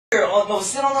no,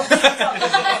 sit on the sit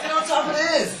on top of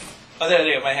this. Oh,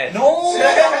 there, my head. No!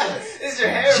 This is your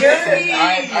hair. Jerry!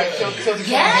 Alright, kill the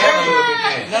camera hair a little bit,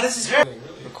 man. No, this is hair.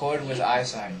 Record with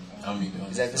eyesight.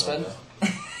 Is that this button?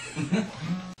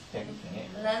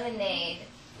 Lemonade.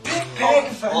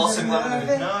 Also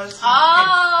lemonade.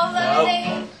 Oh,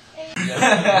 lemonade. You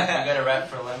got a rap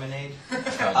for lemonade? I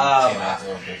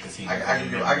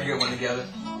can get one together.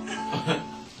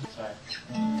 Sorry.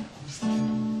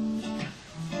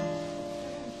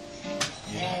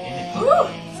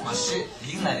 It's my shit.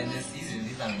 He's not in this.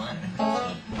 He's not in mine.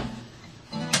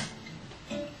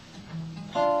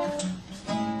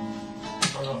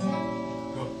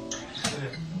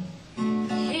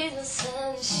 He's the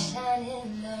sunshine in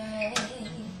the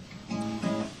rain.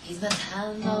 He's my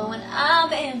time when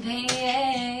I'm in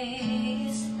pain.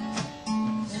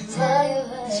 To tell you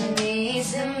what you mean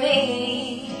to me.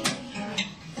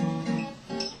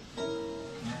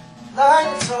 Like a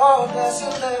tall glass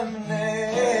of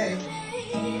lemonade,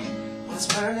 was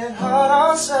burning hot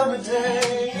on summer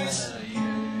days.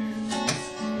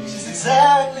 She's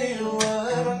exactly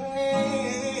what I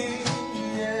need.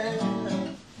 Yeah.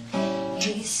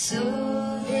 He's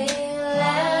soothing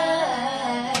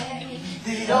like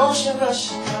The ocean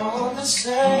rushing on the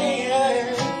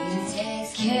sand, he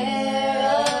takes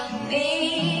care of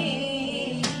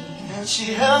me. and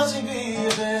she helps me be a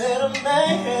better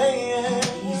man.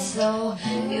 So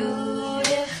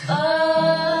beautiful.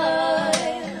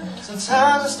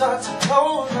 Sometimes I start to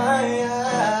close my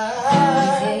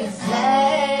eyes.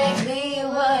 Exactly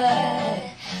what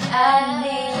I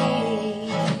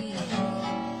need.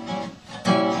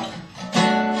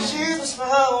 She's my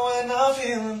smile when I'm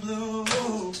feeling blue.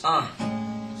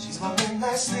 She's my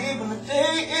midnight sleep when the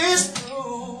day is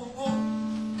through.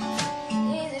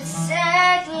 He's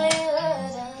exactly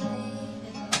what I need.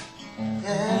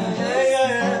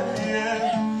 Yeah.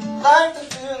 Like the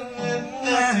feeling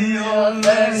in your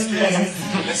last kiss.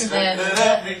 But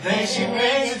every day she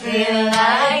makes me feel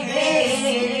like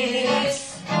this.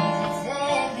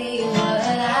 Exactly what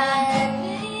I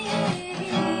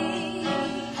need.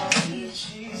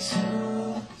 She's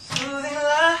soothing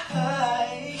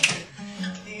like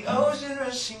the ocean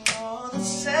rushing on the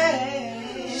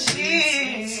sand.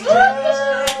 She's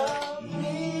me,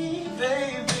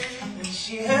 baby, and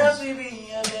she helps me be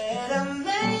a better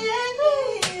man.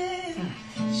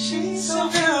 She's so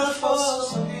beautiful,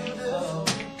 so beautiful.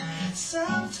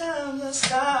 Sometimes I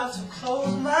stop to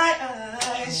close my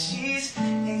eyes. She's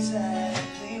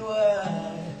exactly what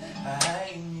I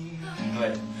need. Go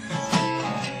ahead.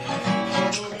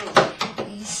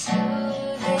 He's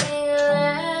soothing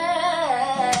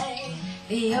like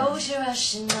the ocean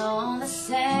rushing on the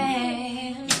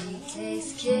sand. He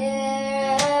takes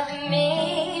care of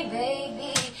me,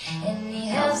 baby, and he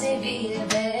helps me be a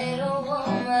better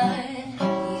woman.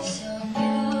 He's so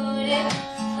beautiful.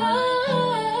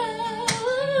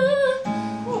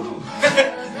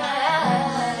 Close my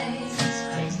eyes.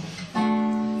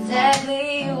 Exactly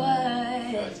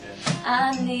what I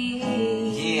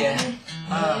need. Yeah.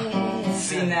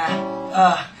 See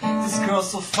now, this girl's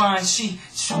so fine. She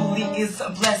truly is a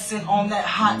blessing on that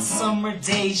hot summer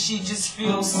day. She just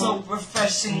feels so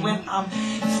refreshing when I'm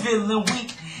feeling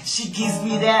weak. She gives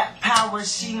me that power.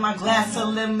 She my glass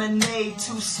of lemonade,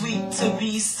 too sweet to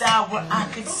be sour. I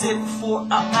could sip for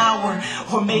an hour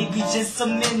or maybe just a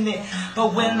minute.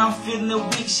 But when I'm feeling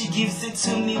weak, she gives it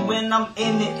to me when I'm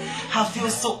in it. I feel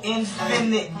so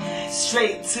infinite,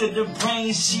 straight to the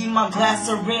brain. She my glass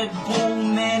of Red Bull,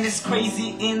 man, it's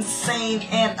crazy, insane.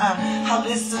 And I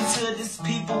listen to these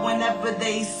people whenever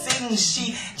they sing.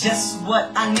 She just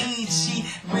what I need. She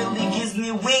really gives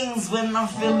me wings when I'm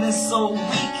feeling so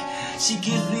weak. She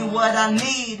gives me what I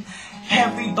need.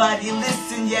 Everybody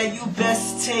listen, yeah, you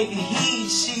best take heed.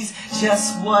 She's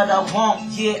just what I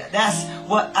want, yeah, that's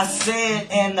what I said.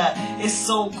 And it's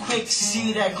so quick,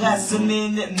 she that glass a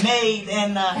minute made.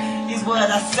 And here's what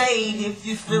I say, if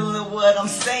you feeling what I'm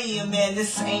saying, man,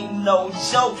 this ain't no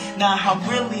joke. Now I'm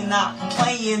really not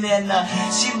playing. And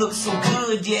she looks so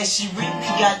good, yeah, she really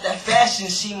got that fashion.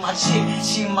 She my chick,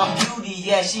 she my beauty,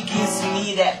 yeah, she gives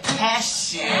me that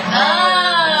passion.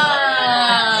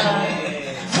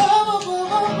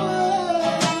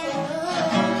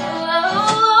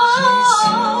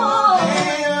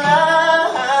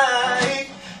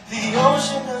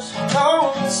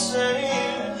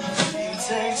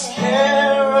 Takes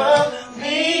care of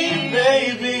me,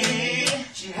 baby.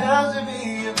 She helps me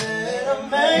be a better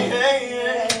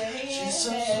man. She's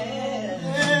so beautiful.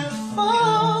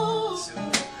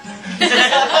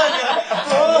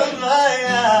 Oh my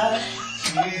God,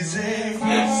 she's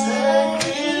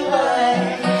exactly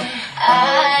what I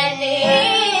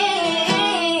need.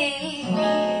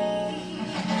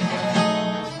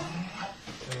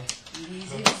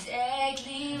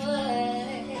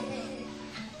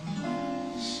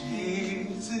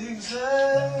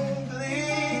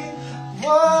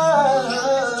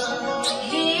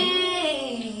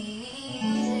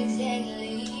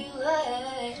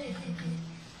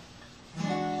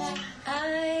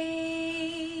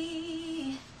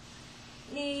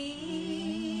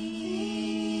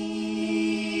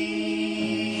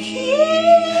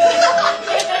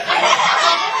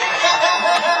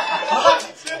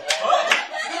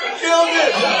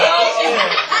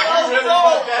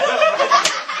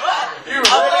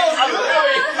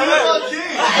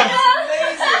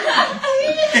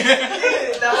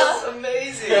 That was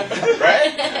amazing.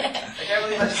 Right? I can't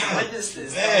believe I just witnessed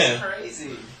this. Man. That was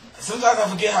crazy. Sometimes I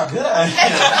forget how good I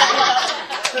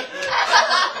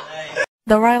am.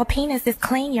 The royal penis is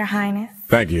clean, Your Highness.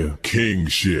 Thank you. King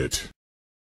shit.